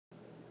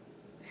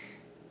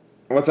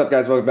What's up,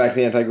 guys? Welcome back to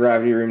the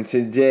Anti-Gravity Room.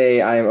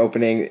 Today I am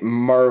opening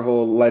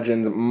Marvel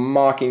Legends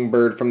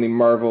Mockingbird from the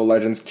Marvel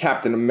Legends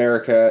Captain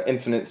America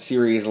Infinite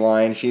Series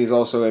line. She is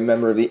also a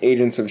member of the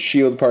Agents of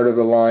S.H.I.E.L.D. part of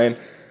the line.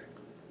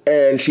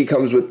 And she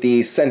comes with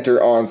the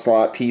center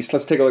Onslaught piece.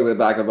 Let's take a look at the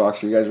back of the box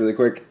for you guys really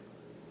quick.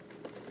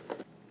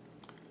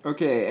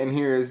 Okay, and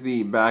here is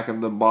the back of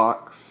the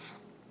box.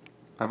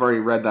 I've already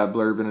read that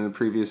blurb in a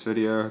previous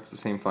video. It's the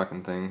same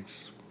fucking thing.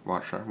 Just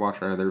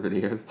watch our other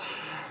videos.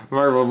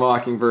 Marvel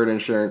Mockingbird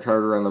and Sharon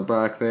Carter on the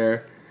back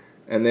there.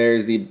 And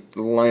there's the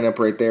lineup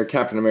right there.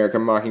 Captain America,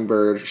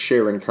 Mockingbird,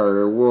 Sharon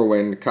Carter,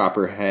 Whirlwind,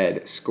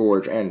 Copperhead,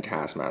 Scourge, and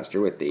Taskmaster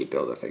with the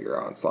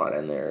Build-A-Figure Onslaught.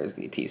 And there's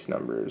the piece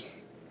numbers.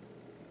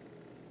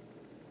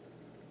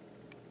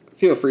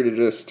 Feel free to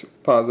just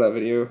pause that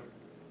video.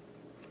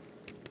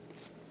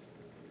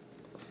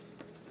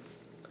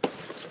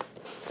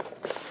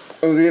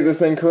 Let's get this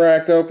thing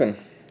cracked open.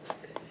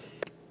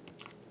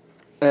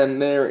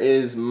 And there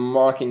is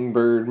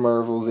Mockingbird,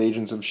 Marvel's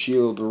Agents of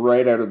S.H.I.E.L.D.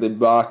 right out of the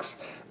box.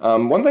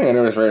 One thing I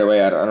noticed right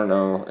away, I don't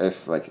know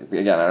if,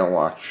 again, I don't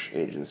watch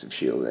Agents of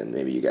S.H.I.E.L.D., and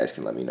maybe you guys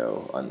can let me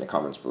know on the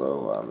comments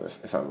below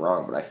if I'm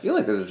wrong, but I feel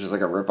like this is just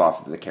like a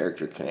ripoff of the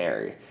character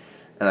Canary.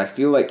 And I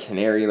feel like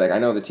Canary, I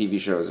know the TV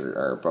shows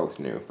are both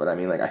new, but I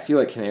mean, I feel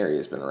like Canary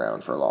has been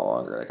around for a lot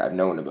longer. I've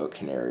known about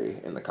Canary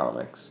in the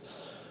comics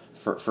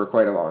for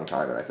quite a long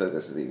time, and I feel like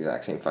this is the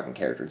exact same fucking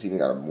character. It's even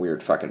got a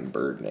weird fucking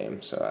bird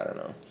name, so I don't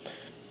know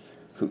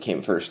who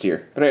came first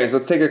here. But anyways,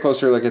 let's take a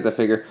closer look at the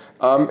figure.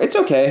 It's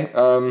okay.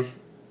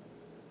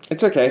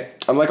 It's okay.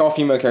 Unlike all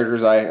female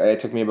characters, it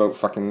took me about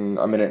fucking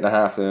a minute and a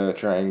half to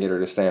try and get her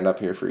to stand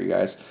up here for you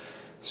guys.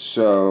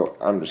 So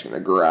I'm just going to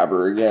grab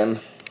her again.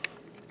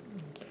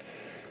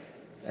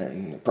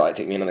 And it'll probably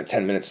take me another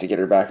 10 minutes to get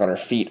her back on her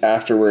feet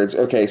afterwards.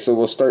 Okay, so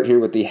we'll start here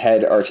with the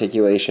head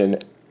articulation.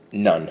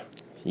 None.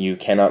 You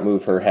cannot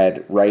move her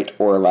head right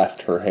or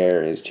left. Her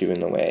hair is too in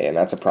the way, and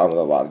that's a problem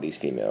with a lot of these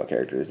female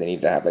characters. They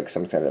need to have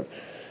some kind of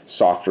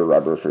softer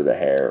rubber for the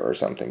hair or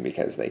something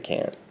because they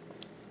can't.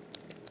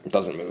 It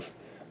doesn't move.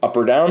 Up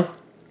or down?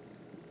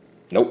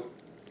 Nope.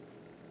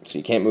 So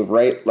you can't move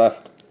right,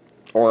 left,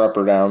 or up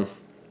or down.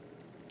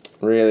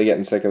 Really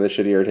getting sick of the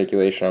shitty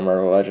articulation on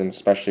Marvel Legends,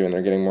 especially when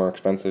they're getting more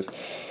expensive.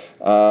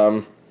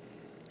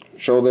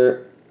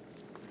 Shoulder.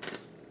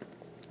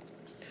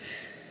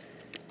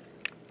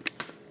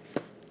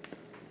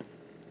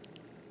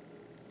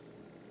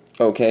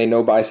 Okay,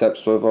 no bicep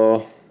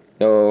swivel,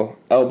 no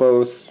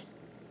elbows,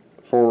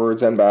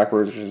 forwards and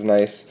backwards, which is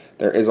nice.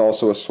 There is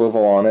also a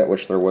swivel on it,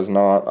 which there was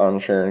not on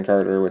Sharon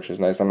Carter, which is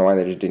nice. I don't know why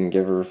they just didn't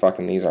give her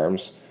fucking these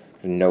arms.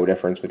 There's no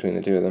difference between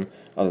the two of them,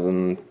 other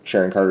than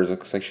Sharon Carter's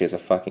looks like she has a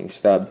fucking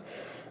stub.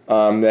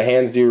 The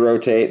hands do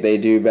rotate, they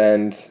do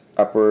bend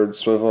upwards,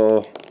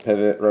 swivel,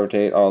 pivot,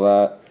 rotate, all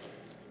that.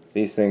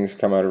 These things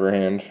come out of her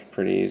hand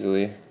pretty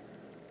easily.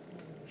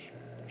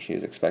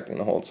 She's expecting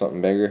to hold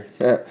something bigger.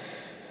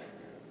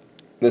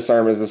 This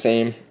arm is the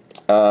same.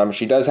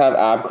 She does have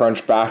ab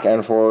crunch back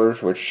and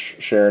forward, which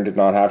Sharon did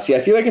not have. See, I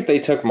feel like if they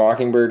took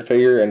Mockingbird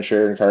figure and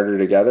Sharon Carter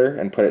together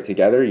and put it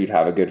together, you'd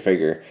have a good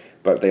figure.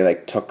 But they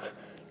took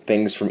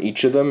things from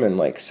each of them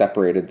and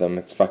separated them.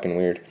 It's fucking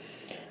weird.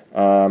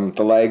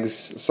 The legs,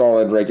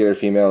 solid regular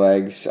female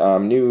legs.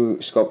 New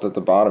sculpt at the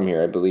bottom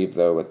here, I believe,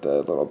 though, with the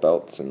little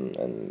belts and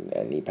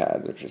knee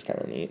pads, which is kind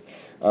of neat.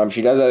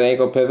 She does have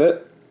ankle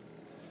pivot,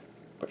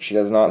 but she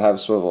does not have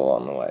swivel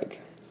on the leg.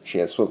 She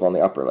has swivel on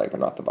the upper leg, but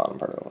not the bottom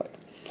part of the leg.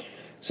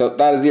 So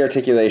that is the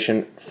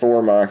articulation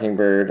for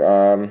Mockingbird.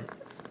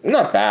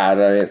 Not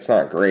bad. I mean, it's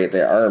not great.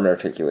 The arm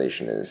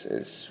articulation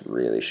is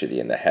really shitty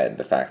in the head.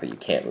 The fact that you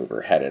can't move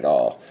her head at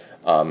all.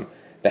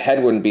 The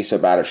head wouldn't be so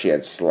bad if she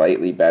had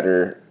slightly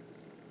better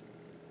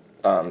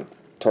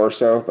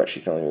torso, but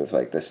she can only move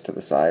like this to the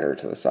side or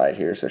to the side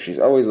here. So she's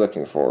always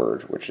looking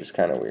forward, which is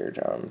kind of weird.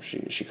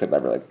 She could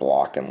never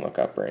block and look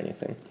up or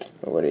anything.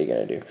 But what are you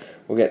going to do?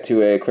 We'll get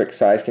to a quick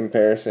size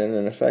comparison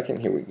in a second.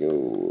 Here we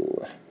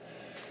go.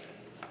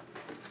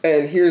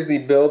 And here's the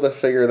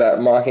Build-A-Figure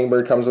that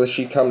Mockingbird comes with.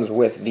 She comes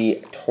with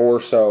the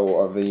torso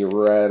of the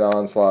red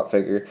Onslaught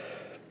figure.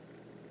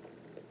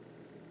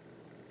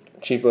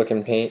 Cheap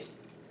looking paint,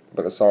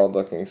 but a solid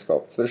looking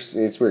sculpt.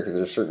 It's weird because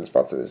there's certain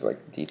spots where there's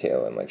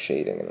detail and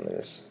shading, and then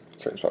there's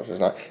certain spots where there's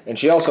not. And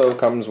she also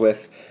comes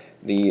with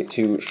the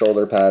two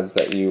shoulder pads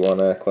that you want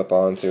to clip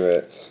onto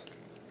it.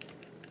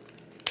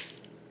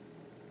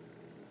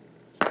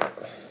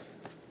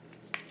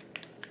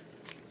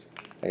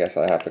 I guess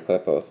I have to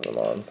clip both of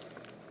them on.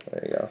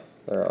 There you go.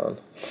 They're on.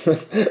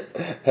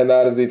 And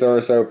that is the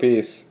torso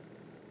piece.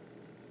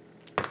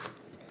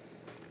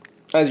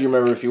 As you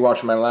remember, if you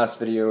watched my last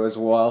video as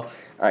well,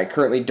 I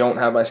currently don't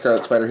have my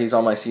Scarlet Spider. He's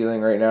on my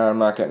ceiling right now. I'm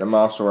not getting him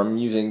off, so I'm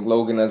using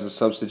Logan as a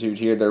substitute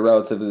here. They're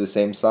relatively the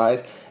same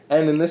size.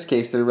 And in this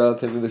case, they're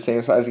relatively the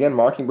same size. Again,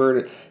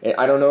 Mockingbird,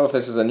 I don't know if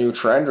this is a new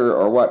trend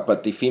or what,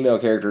 but the female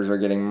characters are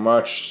getting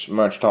much,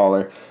 much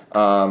taller.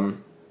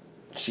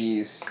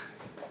 She's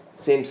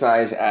same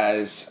size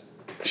as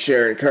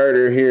Sharon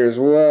Carter here as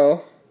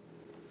well.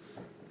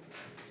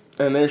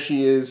 And there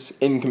she is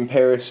in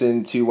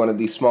comparison to one of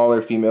the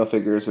smaller female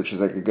figures, which is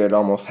like a good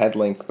almost head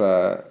length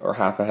or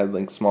half a head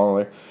length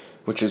smaller,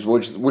 which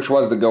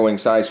was the going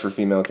size for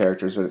female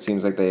characters, but it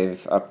seems like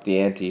they've upped the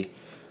ante.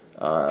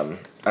 I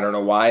don't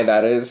know why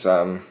that is.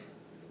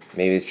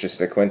 Maybe it's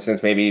just a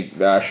coincidence. Maybe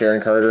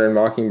Sharon Carter and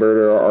Mockingbird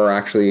are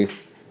actually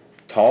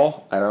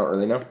tall. I don't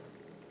really know.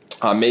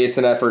 Maybe it's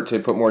an effort to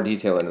put more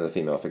detail into the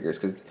female figures,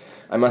 because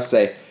I must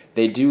say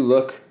they do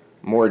look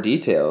more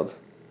detailed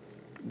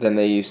than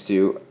they used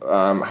to.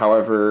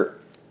 However,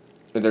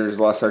 there's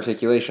less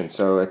articulation,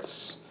 so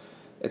it's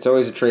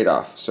always a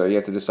trade-off. So you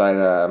have to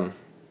decide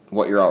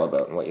what you're all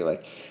about and what you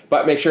like.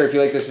 But make sure if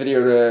you like this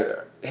video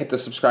to hit the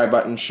subscribe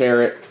button,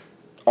 share it,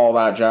 all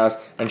that jazz,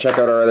 and check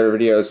out our other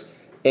videos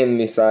in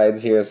the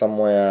sides here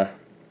somewhere.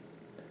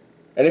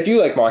 And if you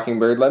like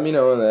Mockingbird, let me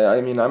know.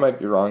 I mean, I might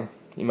be wrong.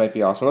 You might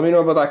be awesome. Let me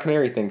know about that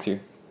canary thing too.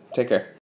 Take care.